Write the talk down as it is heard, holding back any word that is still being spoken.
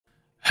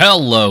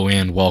Hello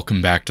and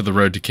welcome back to the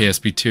road to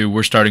KSP2.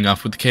 We're starting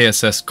off with the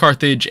KSS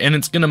Carthage, and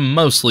it's going to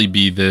mostly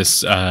be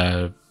this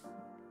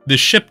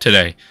ship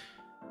today.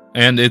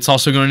 And it's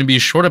also going to be a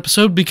short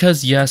episode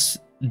because, yes,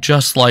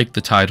 just like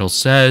the title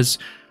says,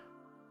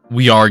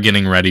 we are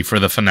getting ready for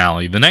the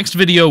finale. The next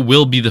video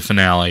will be the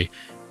finale.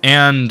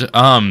 And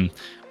I'm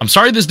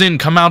sorry this didn't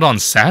come out on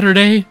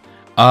Saturday.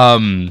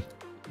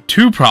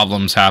 Two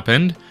problems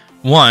happened.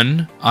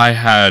 One, I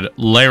had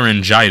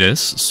laryngitis,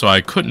 so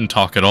I couldn't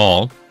talk at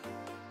all.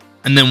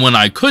 And then when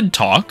I could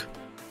talk,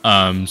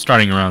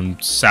 starting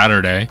around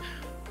Saturday,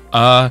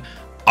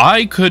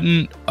 I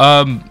couldn't,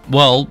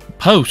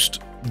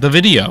 post the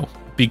video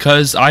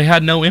because I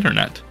had no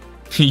internet.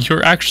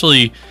 You're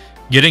actually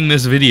getting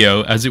this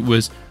video as it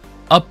was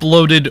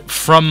uploaded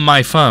from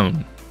my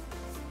phone,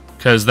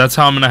 because that's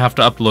how I'm going to have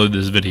to upload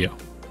this video.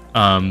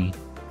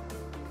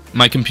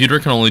 My computer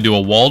can only do a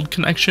walled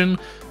connection.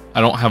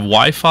 I don't have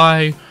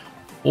Wi-Fi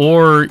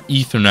or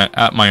Ethernet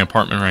at my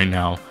apartment right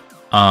now.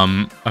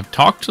 I've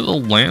talked to the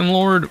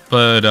landlord,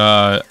 but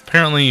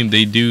apparently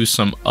they do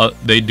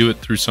it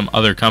through some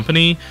other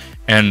company,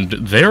 and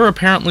they're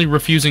apparently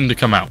refusing to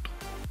come out.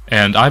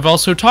 And I've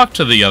also talked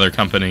to the other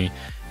company,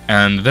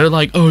 and they're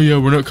like, "Oh yeah,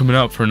 we're not coming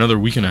out for another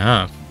week and a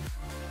half."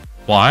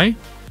 Why?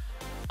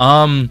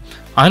 I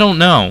don't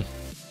know.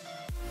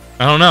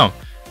 All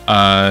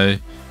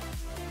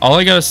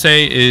I gotta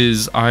say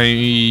is I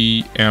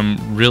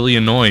am really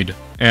annoyed,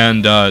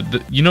 and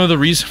you know the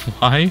reason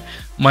why?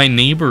 My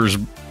neighbors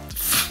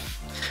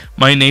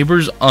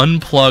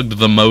unplugged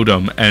the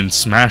modem and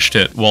smashed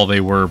it while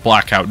they were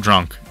blackout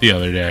drunk the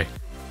other day.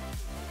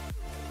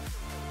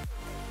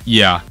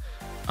 Yeah.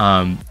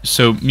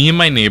 So me and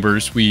my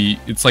neighbors,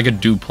 it's like a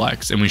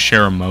duplex, and we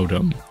share a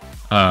modem.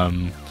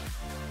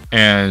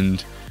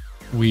 And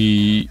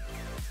they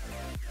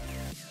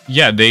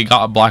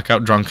got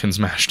blackout drunk and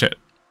smashed it.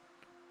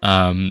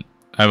 I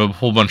have a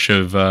whole bunch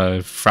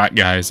of frat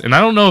guys, and I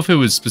don't know if it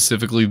was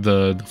specifically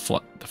the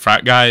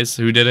frat guys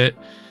who did it.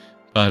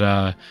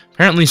 But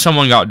apparently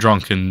someone got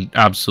drunk and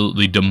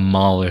absolutely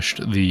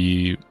demolished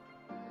the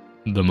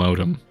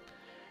modem.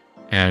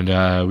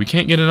 And we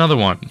can't get another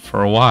one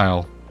for a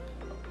while.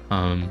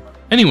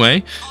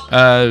 Anyway,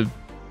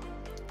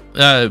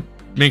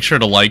 make sure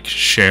to like,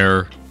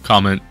 share,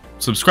 comment,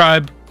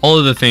 subscribe, all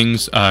of the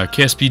things.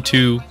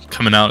 KSP2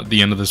 coming out at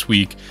the end of this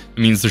week. It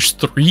means there's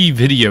 3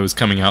 videos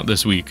coming out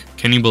this week.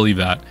 Can you believe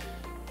that?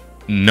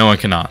 No, I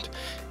cannot.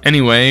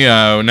 Anyway,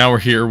 now we're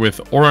here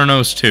with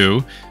Oronos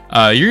 2.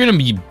 You're going to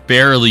be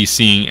barely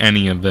seeing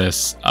any of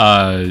this.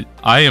 I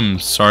am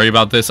sorry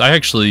about this. I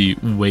actually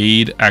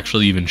weighed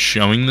even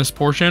showing this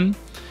portion.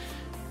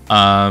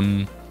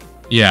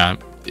 Yeah,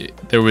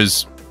 there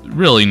was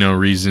really no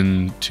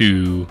reason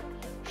to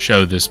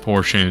show this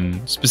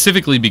portion,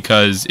 specifically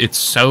because it's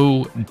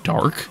so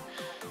dark.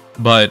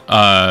 But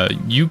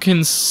you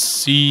can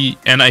see,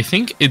 and I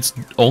think it's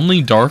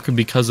only dark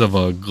because of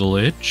a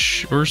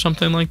glitch or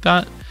something like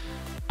that.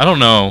 I don't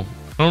know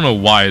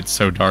why it's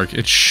so dark.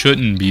 It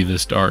shouldn't be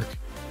this dark,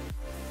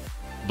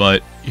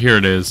 but here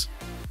it is.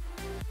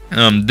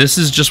 This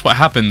is just what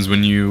happens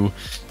when you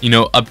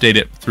update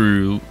it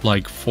through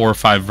like 4 or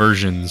 5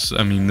 versions.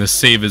 I mean, this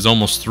save is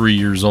almost 3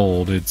 years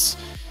old. It's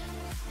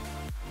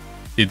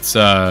almost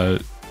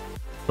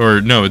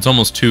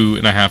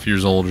 2.5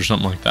 years old or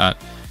something like that.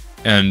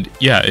 And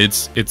yeah,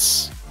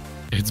 it's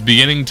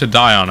beginning to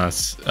die on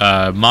us.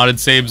 Modded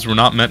saves were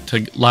not meant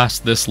to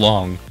last this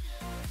long.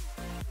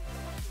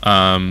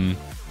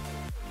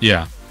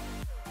 Yeah.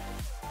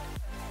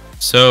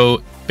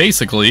 So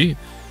basically,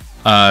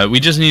 we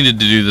just needed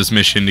to do this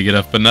mission to get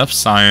up enough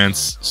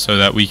science so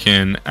that we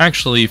can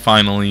actually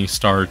finally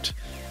start,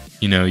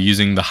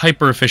 using the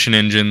hyper efficient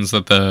engines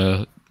that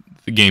the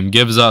game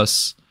gives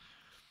us.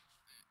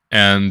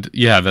 And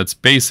yeah, that's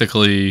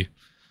basically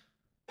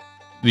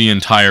the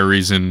entire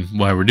reason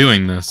why we're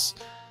doing this.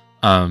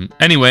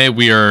 Anyway,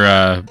 we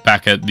are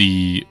back at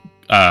the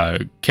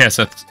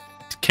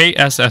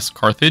KSS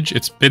Carthage.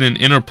 It's been in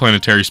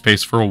interplanetary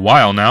space for a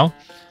while now.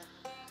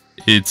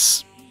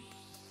 It's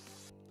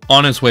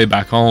on its way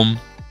back home.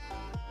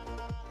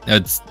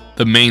 That's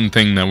the main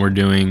thing that we're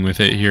doing with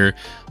it here.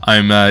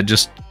 I'm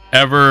just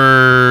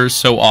ever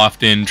so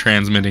often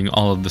transmitting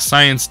all of the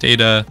science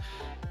data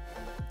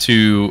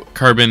to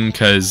Carbon,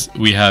 because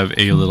we have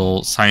a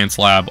little science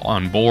lab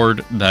on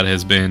board that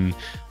has been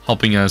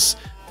helping us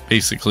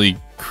basically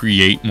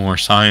create more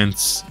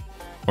science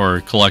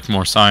or collect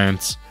more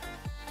science.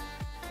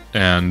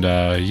 And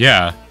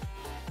yeah,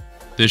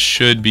 this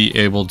should be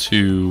able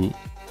to,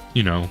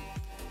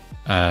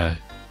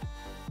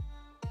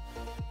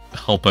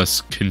 help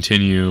us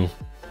continue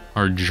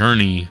our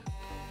journey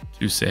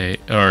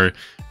our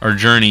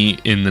journey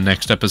in the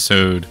next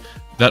episode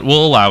that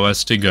will allow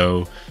us to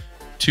go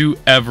to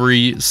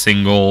every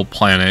single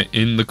planet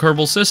in the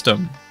Kerbal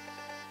system.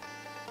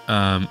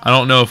 I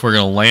don't know if we're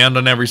going to land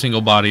on every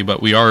single body,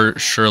 but we are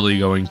surely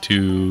going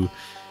to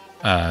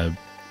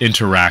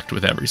interact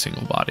with every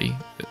single body.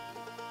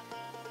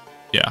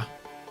 Yeah.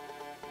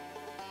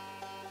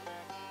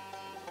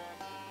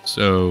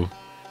 So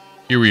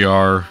here we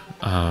are.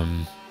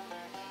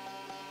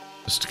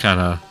 Just kind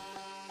of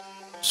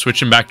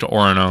switching back to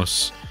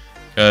Auronos.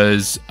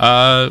 Because,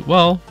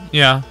 well,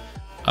 yeah.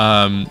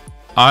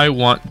 I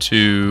want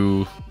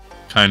to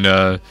kind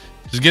of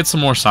just get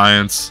some more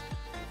science.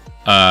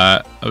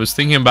 I was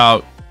thinking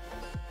about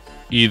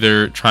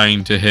either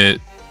trying to hit...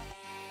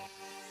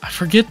 I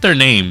forget their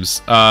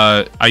names.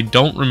 I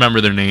don't remember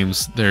their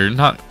names. They're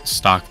not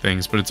stock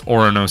things, but it's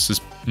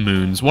Oronos'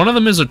 moons. One of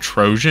them is a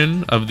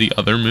Trojan of the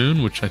other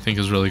moon, which I think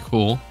is really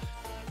cool.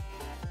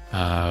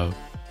 But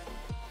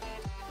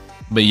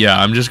yeah,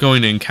 I'm just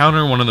going to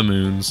encounter one of the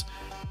moons,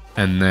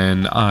 and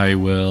then I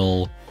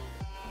will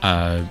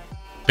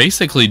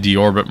basically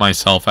deorbit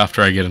myself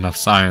after I get enough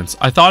science.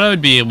 I thought I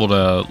would be able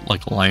to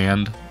like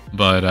land,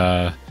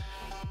 but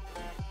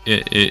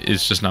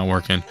it's just not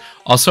working.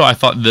 Also, I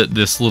thought that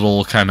this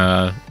little kind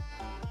of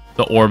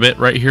the orbit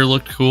right here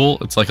looked cool.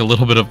 It's like a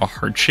little bit of a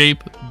heart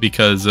shape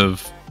because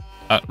of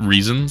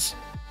reasons,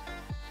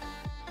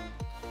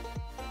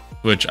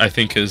 which I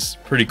think is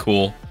pretty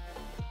cool.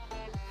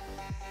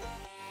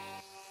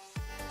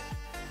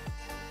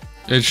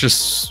 It's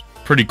just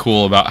pretty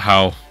cool about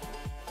how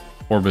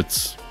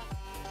orbits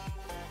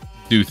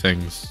do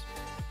things,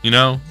 you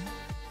know?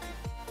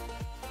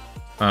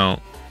 I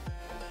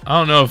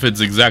don't know if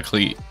it's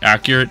exactly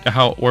accurate to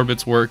how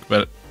orbits work,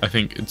 but I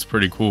think it's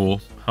pretty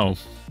cool how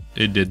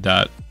it did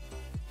that.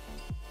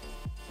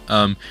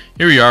 Here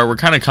we are. We're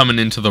kind of coming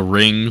into the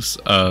rings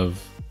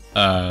of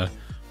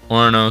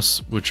Oronos,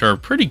 which are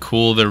pretty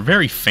cool. They're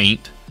very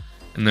faint,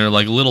 and they're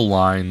like little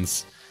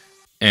lines.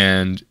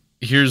 And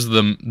here's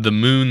the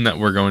moon that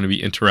we're going to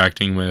be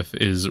interacting with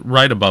is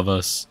right above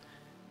us,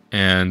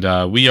 and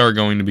we are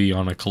going to be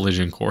on a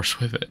collision course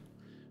with it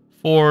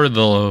for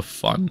the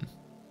fun.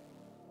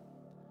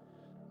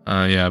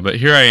 Yeah, but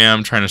here I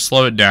am trying to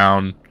slow it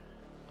down.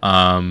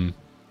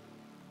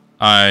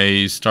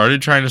 I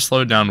started trying to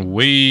slow it down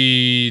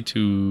way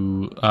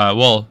too,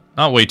 well,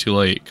 not way too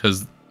late,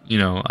 because, you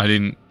know, I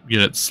didn't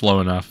get it slow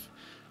enough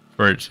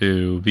for it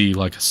to be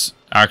like an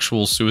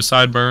actual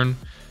suicide burn.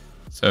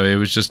 So it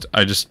was just,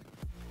 I just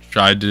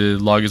tried to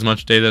log as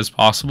much data as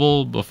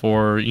possible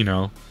before, you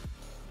know,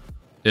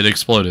 it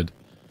exploded.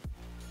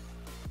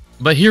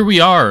 But here we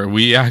are.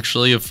 We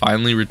actually have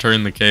finally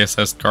returned the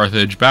KSS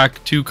Carthage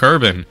back to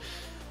Kerbin.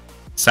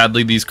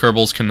 Sadly, these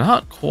kerbals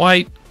cannot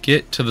quite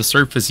get to the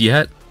surface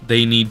yet.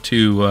 They need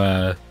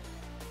to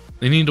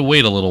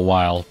wait a little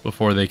while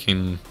before they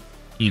can,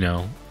 you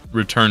know,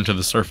 return to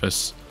the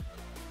surface.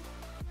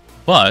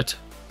 But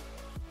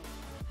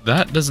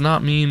that does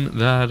not mean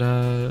that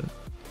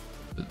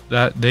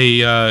that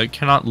they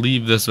cannot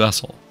leave this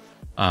vessel.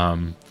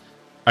 I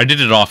did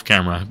it off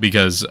camera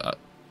because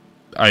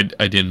I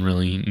didn't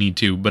really need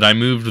to, but I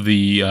moved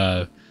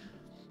the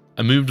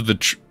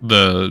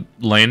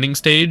landing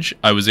stage.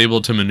 I was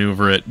able to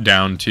maneuver it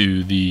down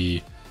to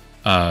the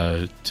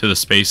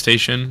space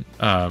station,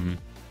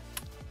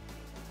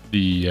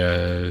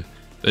 the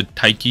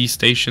Taiki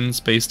station,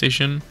 space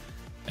station,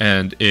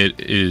 and it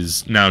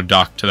is now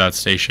docked to that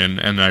station,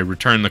 and I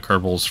returned the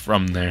kerbals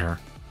from there.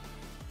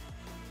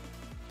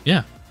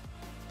 Yeah.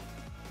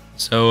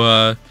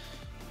 So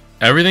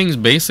everything's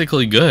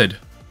basically good.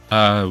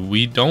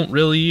 We don't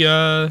really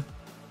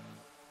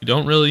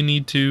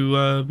need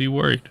to be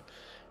worried.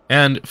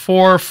 And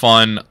for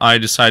fun, I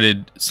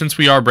decided, since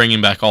we are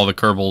bringing back all the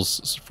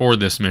kerbals for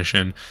this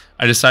mission,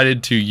 I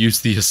decided to use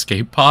the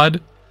escape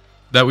pod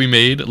that we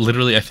made,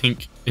 literally, I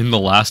think, in the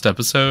last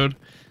episode.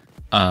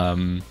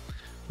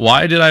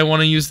 Why did I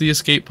want to use the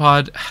escape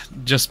pod?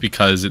 Just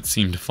because it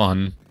seemed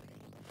fun.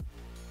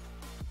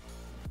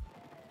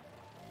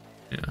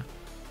 Yeah.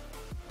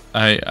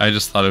 I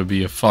just thought it would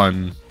be a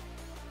fun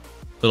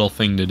little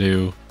thing to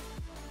do.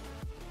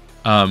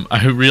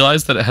 I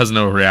realized that it has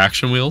no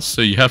reaction wheels,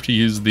 so you have to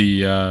use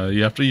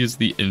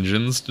the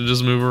engines to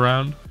just move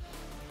around.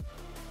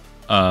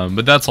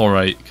 But that's all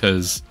right,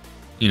 because,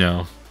 you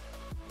know,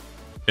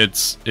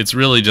 it's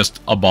really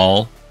just a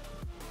ball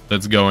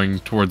that's going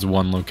towards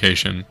one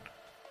location.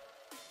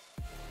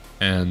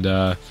 And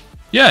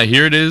yeah,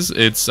 here it is.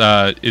 It's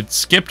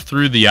skipped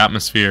through the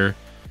atmosphere,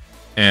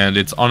 and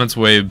it's on its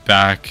way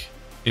back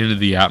into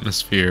the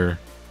atmosphere.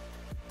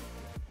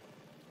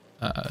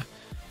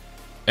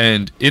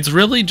 And it's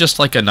really just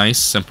like a nice,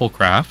 simple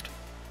craft.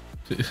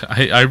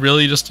 I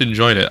really just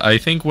enjoyed it. I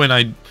think when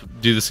I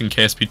do this in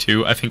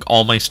KSP2, I think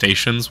all my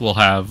stations will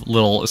have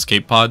little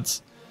escape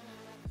pods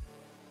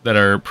that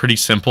are pretty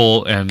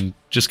simple and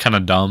just kind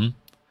of dumb.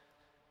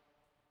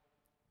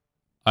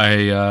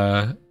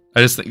 I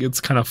just think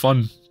it's kind of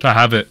fun to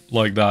have it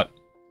like that.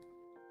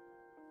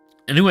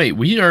 Anyway,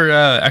 we are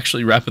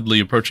actually rapidly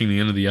approaching the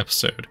end of the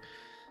episode.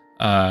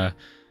 I'm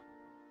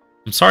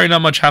sorry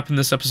not much happened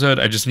this episode.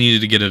 I just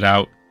needed to get it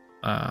out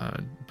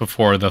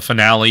before the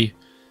finale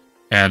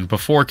and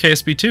before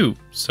KSP2.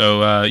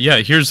 So yeah,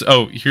 here's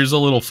a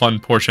little fun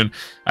portion.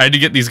 I had to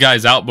get these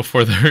guys out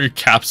before their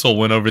capsule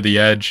went over the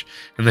edge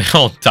and they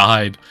all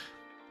died.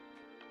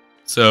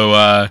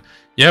 So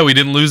yeah, we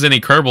didn't lose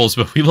any kerbals,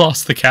 but we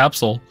lost the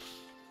capsule.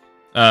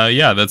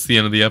 Yeah, that's the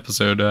end of the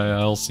episode.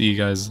 I'll see you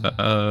guys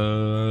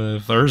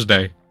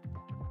Thursday.